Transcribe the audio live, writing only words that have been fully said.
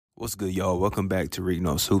What's good, y'all? Welcome back to Reek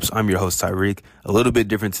Knows Hoops. I'm your host, Tyreek. A little bit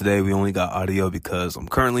different today. We only got audio because I'm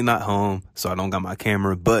currently not home, so I don't got my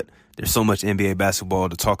camera, but there's so much NBA basketball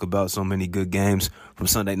to talk about, so many good games from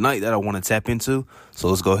Sunday night that I want to tap into, so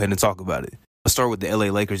let's go ahead and talk about it. Let's start with the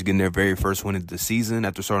LA Lakers getting their very first win of the season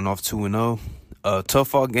after starting off 2-0. A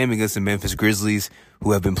tough-fought game against the Memphis Grizzlies,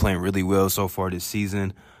 who have been playing really well so far this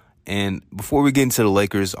season. And before we get into the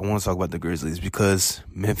Lakers, I want to talk about the Grizzlies because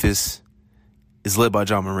Memphis is led by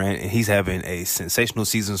Ja Morant, and he's having a sensational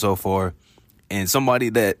season so far, and somebody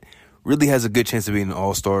that really has a good chance of being an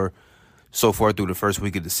all-star so far through the first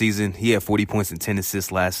week of the season. He had 40 points and 10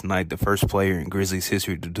 assists last night, the first player in Grizzlies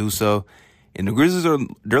history to do so. And the Grizzlies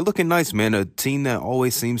they're looking nice, man. A team that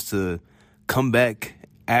always seems to come back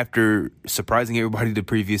after surprising everybody the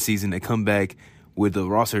previous season. They come back with a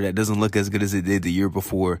roster that doesn't look as good as it did the year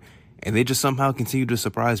before. And they just somehow continue to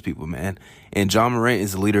surprise people, man. And Ja Morant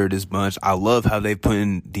is the leader of this bunch. I love how they've put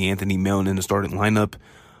in DeAnthony Melton in the starting lineup.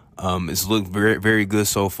 It's looked very, very good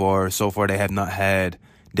so far. So far, they have not had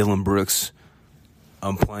Dillon Brooks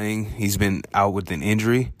playing. He's been out with an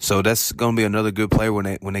injury. So that's going to be another good player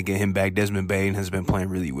when they get him back. Desmond Bane has been playing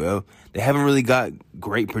really well. They haven't really got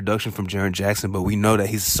great production from Jaren Jackson, but we know that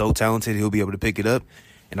he's so talented, he'll be able to pick it up.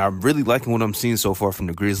 And I'm really liking what I'm seeing so far from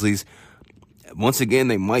the Grizzlies. Once again,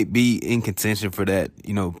 they might be in contention for that,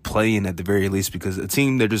 play-in at the very least, because a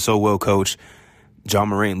team, they're just so well coached. Ja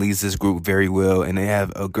Morant leads this group very well, and they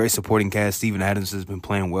have a great supporting cast. Steven Adams has been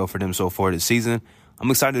playing well for them so far this season. I'm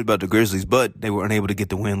excited about the Grizzlies, but they were unable to get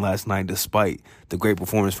the win last night despite the great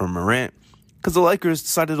performance from Morant, because the Lakers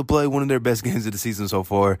decided to play one of their best games of the season so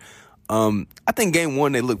far. I think Game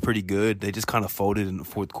 1, they looked pretty good. They just kind of folded in the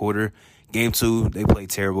fourth quarter. Game 2, they played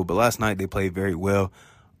terrible, but last night they played very well.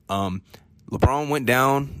 LeBron went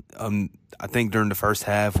down, I think, during the first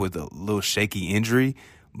half with a little shaky injury,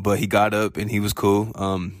 but he got up and he was cool.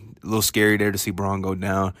 A little scary there to see Bron go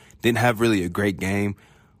down. Didn't have really a great game,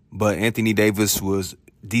 but Anthony Davis was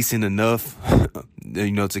decent enough,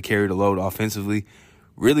 to carry the load offensively.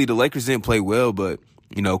 Really, the Lakers didn't play well, but,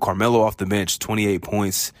 Carmelo off the bench, 28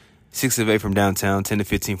 points, 6 of 8 from downtown, 10 to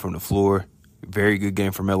 15 from the floor. Very good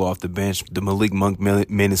game for Melo off the bench. The Malik Monk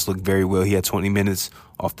minutes looked very well. He had 20 minutes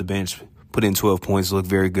off the bench, put in 12 points, looked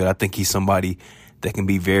very good. I think he's somebody that can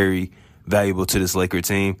be very valuable to this Laker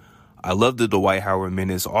team. I love the Dwight Howard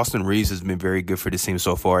minutes. Austin Reeves has been very good for this team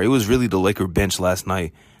so far. It was really the Laker bench last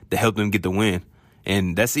night that helped them get the win.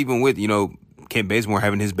 And that's even with, Kent Bazemore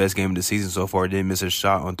having his best game of the season so far. Didn't miss a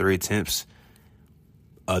shot on 3 attempts.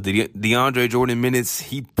 The DeAndre Jordan minutes,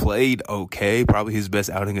 he played okay, probably his best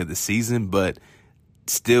outing of the season, but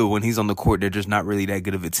still, when he's on the court, they're just not really that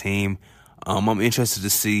good of a team. I'm interested to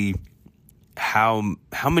see how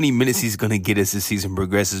many minutes he's going to get as the season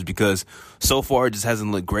progresses, because so far it just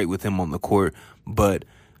hasn't looked great with him on the court. But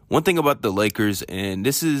one thing about the Lakers, and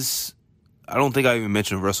this is, I don't think I even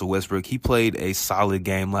mentioned Russell Westbrook. He played a solid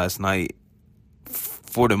game last night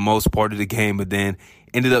for the most part of the game, but then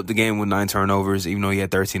ended up the game with 9 turnovers, even though he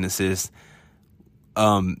had 13 assists.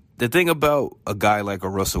 The thing about a guy like a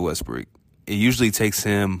Russell Westbrook, it usually takes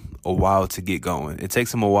him a while to get going. It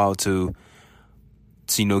takes him a while to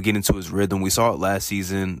get into his rhythm. We saw it last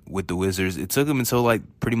season with the Wizards. It took him until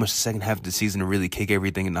pretty much the second half of the season to really kick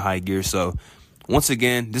everything into high gear. So once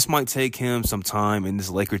again, this might take him some time and this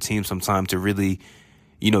Laker team some time to really,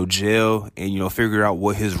 gel and, figure out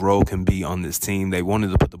what his role can be on this team. They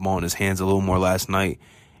wanted to put the ball in his hands a little more last night,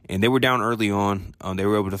 and they were down early on. They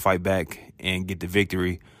were able to fight back and get the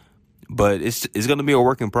victory, but it's going to be a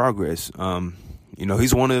work in progress.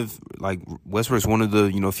 He's one of, Westbrook's one of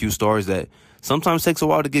the, few stars that sometimes takes a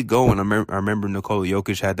while to get going. I remember Nikola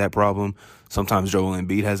Jokic had that problem. Sometimes Joel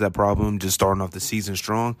Embiid has that problem, just starting off the season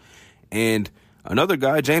strong. And another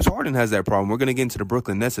guy, James Harden, has that problem. We're going to get into the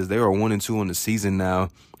Brooklyn Nets as they are 1-2 on the season now,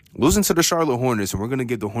 losing to the Charlotte Hornets, and we're going to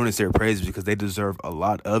give the Hornets their praise because they deserve a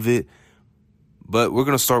lot of it. But we're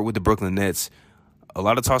going to start with the Brooklyn Nets. A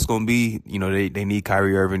lot of talk's going to be, they need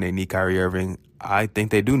Kyrie Irving. They need Kyrie Irving. I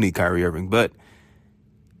think they do need Kyrie Irving, but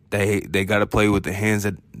they got to play with the hand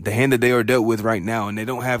that they are dealt with right now, and they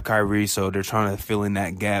don't have Kyrie, so they're trying to fill in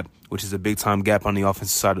that gap, which is a big-time gap on the offensive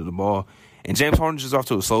side of the ball. And James Harden's just off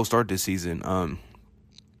to a slow start this season.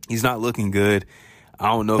 He's not looking good. I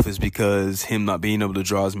don't know if it's because him not being able to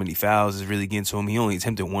draw as many fouls is really getting to him. He only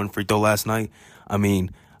attempted 1 free throw last night. I mean,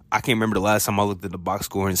 I can't remember the last time I looked at the box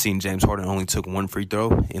score and seen James Harden only took 1 free throw,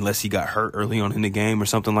 unless he got hurt early on in the game or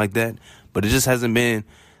something like that. But it just hasn't been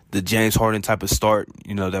the James Harden type of start,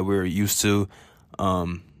 that we're used to.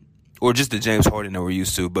 Or just the James Harden that we're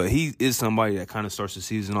used to. But he is somebody that kind of starts the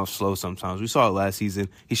season off slow sometimes. We saw it last season.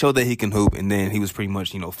 He showed that he can hoop, and then he was pretty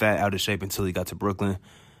much, fat, out of shape until he got to Brooklyn.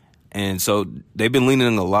 And so they've been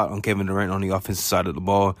leaning a lot on Kevin Durant on the offensive side of the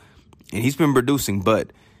ball, and he's been producing,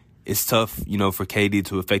 but it's tough, for KD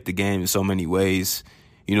to affect the game in so many ways.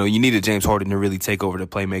 You need a James Harden to really take over the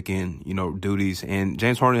playmaking, duties. And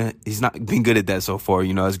James Harden, he's not been good at that so far.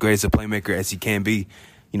 As great as a playmaker as he can be.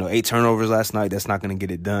 8 turnovers last night, that's not going to get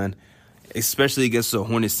it done, especially against the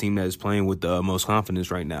Hornets team that is playing with the most confidence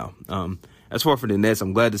right now. As far for the Nets,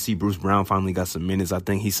 I'm glad to see Bruce Brown finally got some minutes. I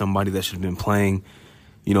think he's somebody that should have been playing,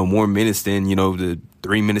 more minutes than, the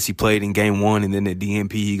 3 minutes he played in game 1 and then the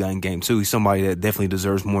DNP he got in game 2. He's somebody that definitely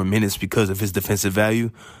deserves more minutes because of his defensive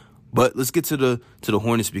value. But let's get to the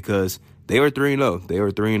Hornets because they are 3-0. They are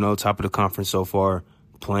 3-0, top of the conference so far,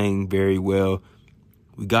 playing very well.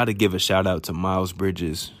 We got to give a shout-out to Miles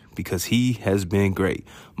Bridges because he has been great.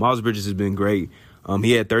 Miles Bridges has been great.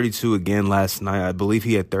 He had 32 again last night. I believe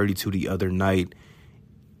he had 32 the other night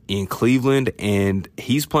in Cleveland, and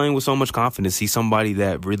he's playing with so much confidence. He's somebody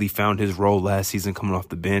that really found his role last season coming off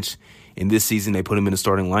the bench. And this season, they put him in the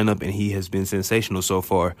starting lineup, and he has been sensational so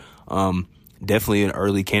far. Definitely an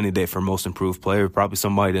early candidate for most improved player. Probably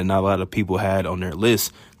somebody that not a lot of people had on their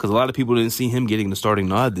list because a lot of people didn't see him getting the starting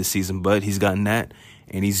nod this season, but he's gotten that,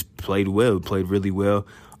 and he's played well, played really well.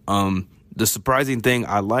 The surprising thing,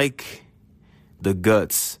 I like the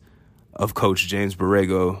guts of Coach James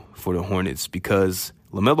Borrego for the Hornets because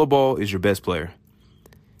LaMelo Ball is your best player.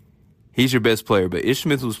 He's your best player, but Ish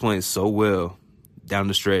Smith was playing so well down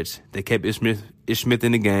the stretch. They kept Ish Smith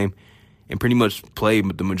in the game and pretty much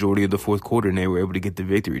played the majority of the fourth quarter, and they were able to get the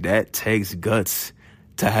victory. That takes guts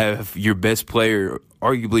to have your best player,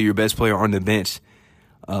 arguably your best player, on the bench.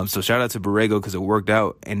 So shout out to Borrego because it worked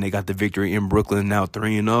out, and they got the victory in Brooklyn, now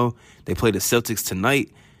 3-0. They play the Celtics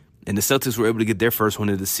tonight, and the Celtics were able to get their first win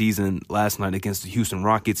of the season last night against the Houston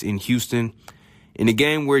Rockets in Houston in a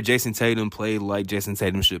game where Jason Tatum played like Jason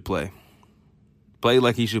Tatum should play. Played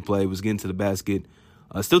like he should play, was getting to the basket.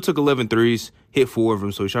 Still took 11 threes, hit 4 of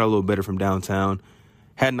them, so he shot a little better from downtown.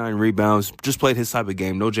 Had 9 rebounds, just played his type of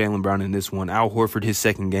game. No Jaylen Brown in this one. Al Horford, his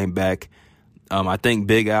second game back. I think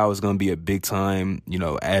Big Al is going to be a big-time,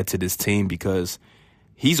 add to this team because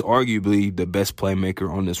he's arguably the best playmaker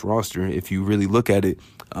on this roster. If you really look at it,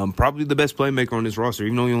 probably the best playmaker on this roster.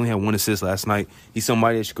 Even though he only had 1 assist last night, he's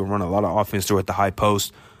somebody that can run a lot of offense through at the high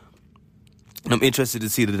post. I'm interested to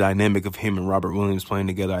see the dynamic of him and Robert Williams playing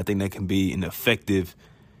together. I think that can be an effective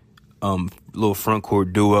little front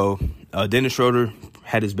court duo. Dennis Schroeder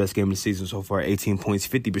had his best game of the season so far, 18 points,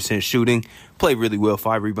 50% shooting. Played really well,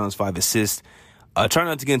 5 rebounds, 5 assists. Try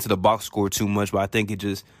not to get into the box score too much, but I think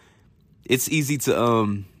it's easy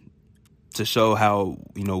to show how,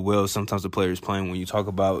 well sometimes the player is playing when you talk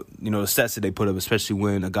about, the stats that they put up, especially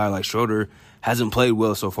when a guy like Schroeder hasn't played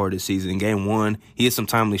well so far this season. In Game 1, he had some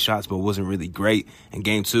timely shots, but wasn't really great. In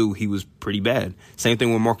Game 2, he was pretty bad. Same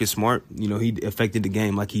thing with Marcus Smart. He affected the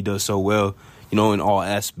game like he does so well, in all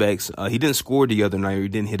aspects. He didn't score the other night, or he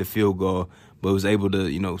didn't hit a field goal, but was able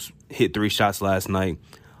to, hit 3 shots last night.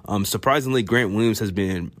 Surprisingly, Grant Williams has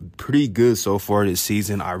been pretty good so far this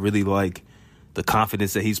season. I really like the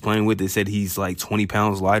confidence that he's playing with. They said he's like 20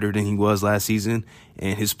 pounds lighter than he was last season,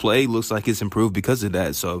 and his play looks like it's improved because of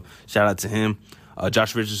that. So shout out to him.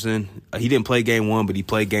 Josh Richardson, he didn't play Game 1, but he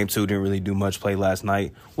played Game 2, didn't really do much play last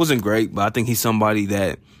night. Wasn't great, but I think he's somebody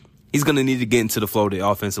that he's going to need to get into the flow of the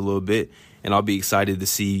offense a little bit, and I'll be excited to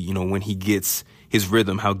see, when he gets his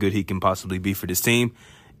rhythm, how good he can possibly be for this team.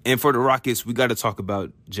 And for the Rockets, we got to talk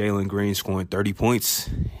about Jalen Green scoring 30 points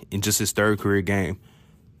in just his 3rd career game.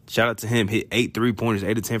 Shout out to him. Hit 8 3-pointers,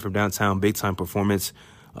 8 of 10 from downtown. Big-time performance.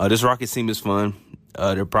 This Rockets team is fun.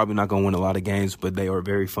 They're probably not going to win a lot of games, but they are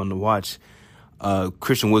very fun to watch.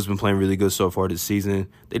 Christian Wood's been playing really good so far this season.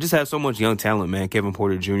 They just have so much young talent, man. Kevin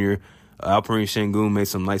Porter Jr., Alperen Sengun made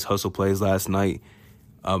some nice hustle plays last night.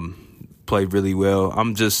 Played really well.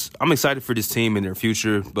 I'm excited for this team and their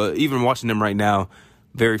future, but even watching them right now,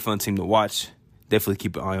 very fun team to watch. Definitely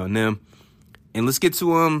keep an eye on them. And let's get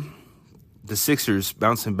to the Sixers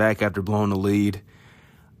bouncing back after blowing the lead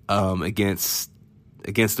against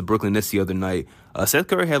the Brooklyn Nets the other night. Seth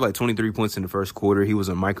Curry had like 23 points in the first quarter. He was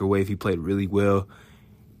a microwave. He played really well.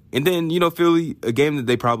 And then, Philly, a game that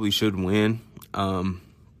they probably should win. And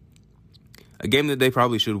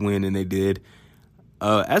they did.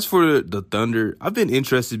 As for the Thunder, I've been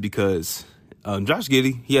interested because Josh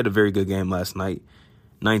Giddey, he had a very good game last night.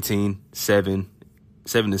 19, 7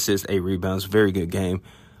 assists, 8 rebounds. Very good game.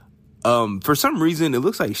 For some reason, it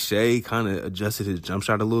looks like Shea kind of adjusted his jump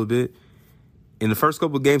shot a little bit. In the first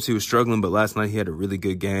couple of games, he was struggling, but last night he had a really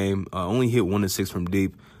good game. Only hit 1 of 6 from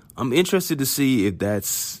deep. I'm interested to see if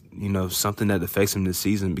that's, something that affects him this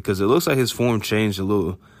season because it looks like his form changed a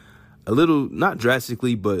little. a little, not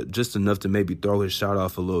drastically, but just enough to maybe throw his shot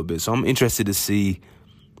off a little bit. So I'm interested to see,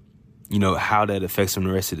 how that affects him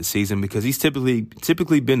the rest of the season, because he's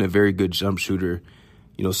typically been a very good jump shooter,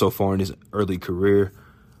 so far in his early career.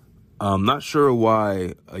 I'm not sure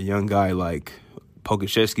why a young guy like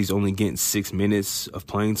Pokusevski's only getting 6 minutes of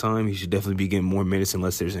playing time. He should definitely be getting more minutes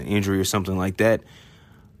unless there's an injury or something like that.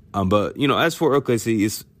 But, as for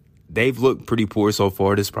OKC, they've looked pretty poor so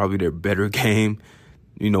far. This is probably their better game,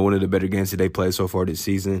 one of the better games that they played so far this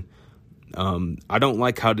season. I don't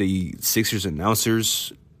like how the Sixers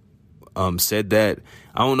announcers said that.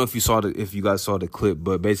 I don't know if you guys saw the clip,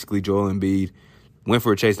 but basically Joel Embiid went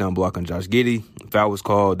for a chase down block on Josh Giddey. Foul was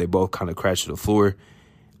called. They both kind of crashed to the floor.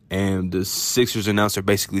 And the Sixers announcer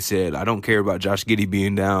basically said, I don't care about Josh Giddey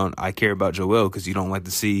being down. I care about Joel, because you don't like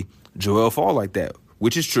to see Joel fall like that,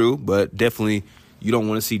 which is true. But definitely you don't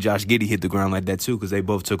want to see Josh Giddey hit the ground like that too, because they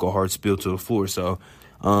both took a hard spill to the floor. So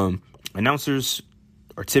announcers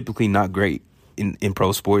are typically not great in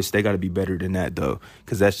pro sports. They got to be better than that, though,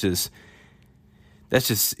 because that's just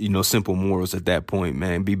simple morals at that point,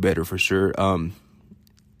 man. Be better for sure.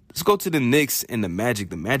 Let's go to the Knicks and the Magic.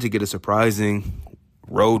 The Magic get a surprising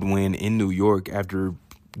road win in New York after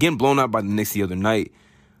getting blown out by the Knicks the other night.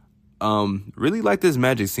 Really like this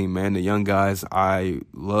Magic team, man. The young guys. I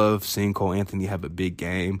love seeing Cole Anthony have a big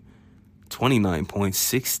game. 29 points,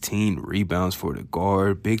 16 rebounds for the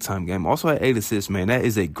guard. Big time game. Also had 8 assists, man. That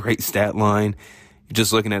is a great stat line.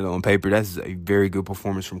 Just looking at it on paper, that's a very good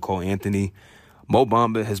performance from Cole Anthony. Mo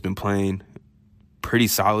Bamba has been playing pretty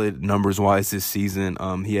solid numbers-wise this season.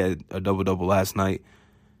 He had a double-double last night.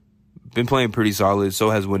 Been playing pretty solid.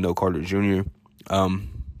 So has Wendell Carter Jr.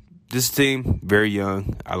 This team, very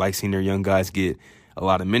young. I like seeing their young guys get a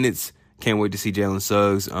lot of minutes. Can't wait to see Jalen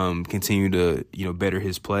Suggs continue to better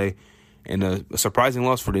his play. And a surprising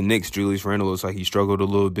loss for the Knicks. Julius Randle looks like he struggled a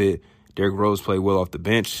little bit. Derrick Rose played well off the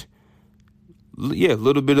bench. Yeah, a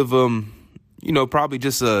little bit of probably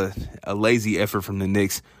just a lazy effort from the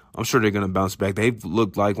Knicks. I'm sure they're going to bounce back. They've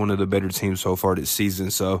looked like one of the better teams so far this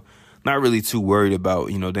season, so not really too worried about,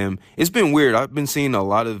 them. It's been weird. I've been seeing a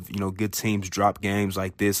lot of, good teams drop games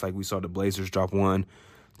like this. Like we saw the Blazers drop one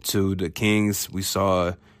to the Kings. We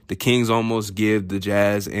saw the Kings almost give the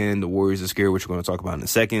Jazz and the Warriors a scare, which we're going to talk about in a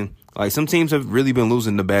second. Like some teams have really been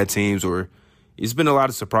losing to bad teams, or it's been a lot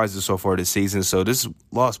of surprises so far this season. So this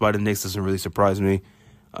loss by the Knicks doesn't really surprise me.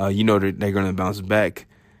 They're going to bounce back.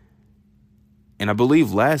 And I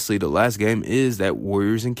believe, lastly, the last game is that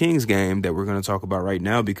Warriors and Kings game that we're going to talk about right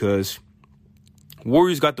now, because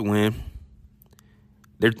Warriors got the win.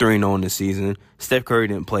 They're 3-0 this season. Steph Curry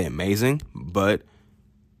didn't play amazing, but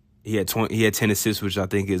he had 10 assists, which I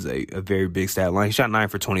think is a very big stat line. He shot 9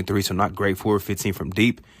 for 23, so not great for 15 from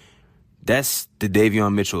deep. That's the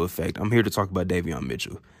Davion Mitchell effect. I'm here to talk about Davion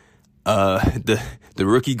Mitchell. The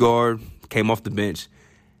rookie guard came off the bench.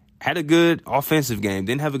 Had a good offensive game.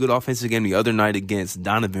 Didn't have a good offensive game the other night against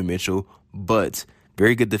Donovan Mitchell, but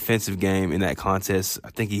very good defensive game in that contest.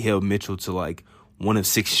 I think he held Mitchell to like 1 of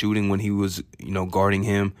 6 shooting when he was, guarding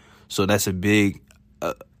him. So that's a big,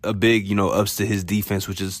 ups to his defense,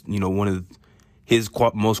 which is, one of his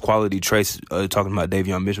most quality traits. Talking about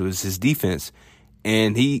Davion Mitchell is his defense,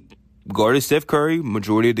 and he guarded Steph Curry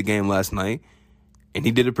majority of the game last night, and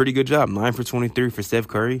he did a pretty good job. 9 for 23 for Steph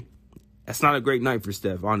Curry. That's not a great night for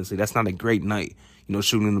Steph, honestly. That's not a great night,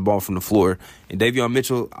 shooting the ball from the floor. And Davion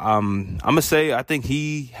Mitchell, I'm going to say I think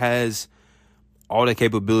he has all the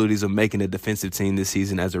capabilities of making a defensive team this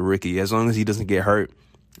season as a rookie. As long as he doesn't get hurt,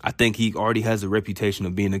 I think he already has a reputation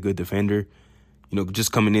of being a good defender.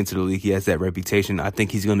 Just coming into the league, he has that reputation. I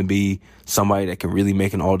think he's going to be somebody that can really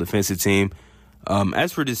make an all-defensive team.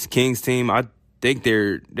 As for this Kings team, I think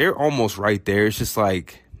they're almost right there. It's just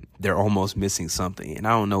like they're almost missing something, and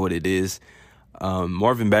I don't know what it is.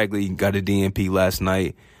 Marvin Bagley got a DNP last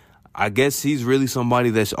night. I guess he's really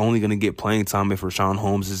somebody that's only going to get playing time if Rashawn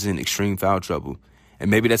Holmes is in extreme foul trouble.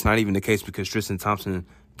 And maybe that's not even the case, because Tristan Thompson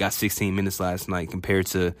got 16 minutes last night compared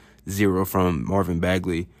to 0 from Marvin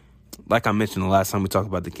Bagley. Like I mentioned the last time we talked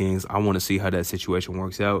about the Kings, I want to see how that situation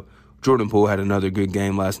works out. Jordan Poole had another good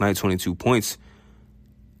game last night, 22 points.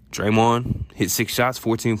 Draymond hit 6 shots,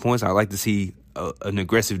 14 points. I like to see an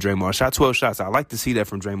aggressive Draymond. Shot 12 shots. I like to see that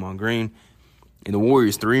from Draymond Green. And the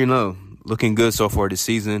Warriors 3-0, looking good so far this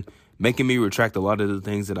season, making me retract a lot of the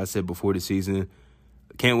things that I said before the season.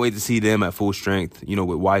 Can't wait to see them at full strength, with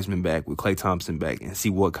Wiseman back, with Klay Thompson back, and see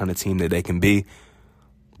what kind of team that they can be.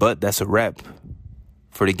 But that's a wrap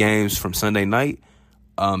for the games from Sunday night.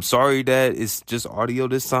 Sorry that it's just audio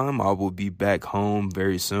this time. I will be back home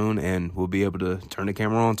very soon, and we'll be able to turn the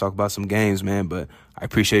camera on, talk about some games, man. But I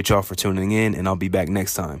appreciate y'all for tuning in, and I'll be back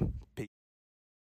next time.